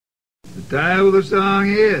title of the song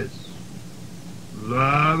is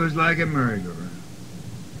Love is Like a Merry-Go-Round.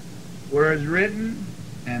 Words written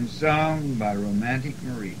and sung by romantic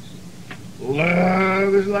Maurice.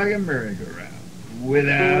 Love is like a merry-go-round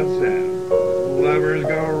without sound. Lovers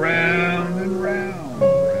go round and round,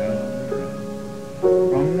 round and round,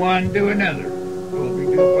 from one to another,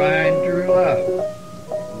 hoping to find true love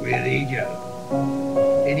with each other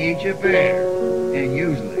in each affair, and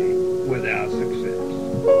usually without success.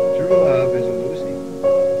 True love is elusive,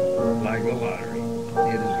 like the lottery.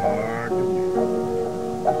 It is hard to win.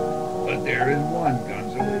 But there is one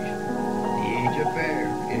consolation. Each affair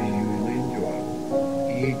is usually enjoyable,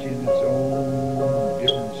 each in its own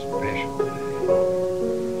different special way.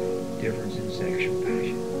 Difference in sexual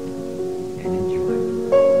passion and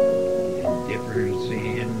enjoyment, and difference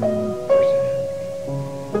in personality,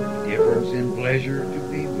 difference in pleasure to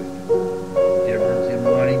be with, difference in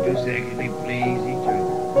wanting to sexually please each other,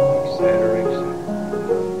 etc., etc.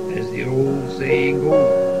 As the old saying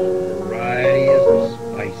goes, variety is the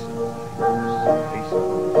spice of life.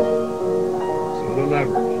 So the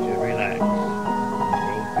lovers should relax and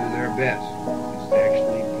both do their best to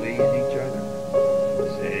sexually please each other,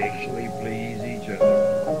 sexually please each other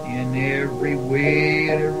in every way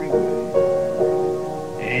and every way,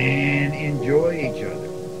 and enjoy each other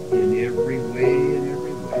in every way and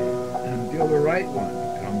every way until the right one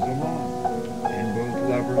comes along and both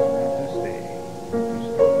lovers want to stay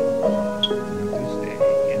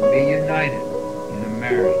and be united in a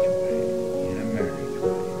marriage way,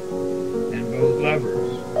 and both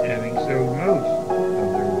lovers, having sowed most of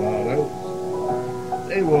their wild oats,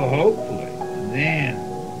 they will hopefully then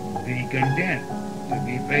be content to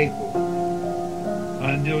be faithful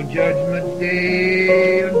until Judgment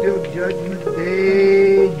Day,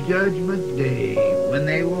 Judgment Day, when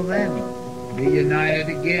they will then be united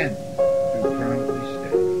again to permanently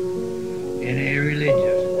stay in a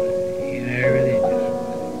religious way,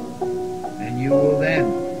 and you will then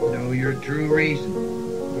know your true reason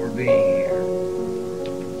for being here,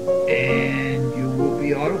 and you will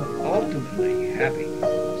be ultimately happy,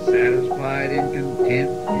 satisfied, and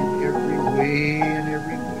content in every way and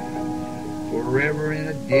every way, forever and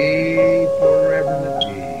a day,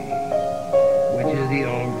 which is the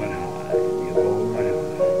ultimate high of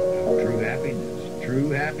true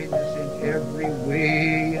happiness in every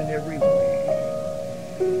way and every way,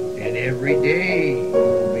 and every day you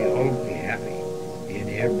will be ultimately happy in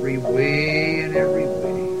every way and every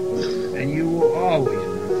way, and you will always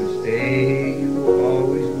want to stay,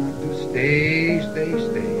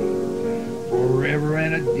 forever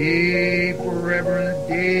and a day, forever and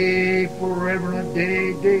a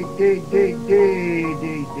day, day.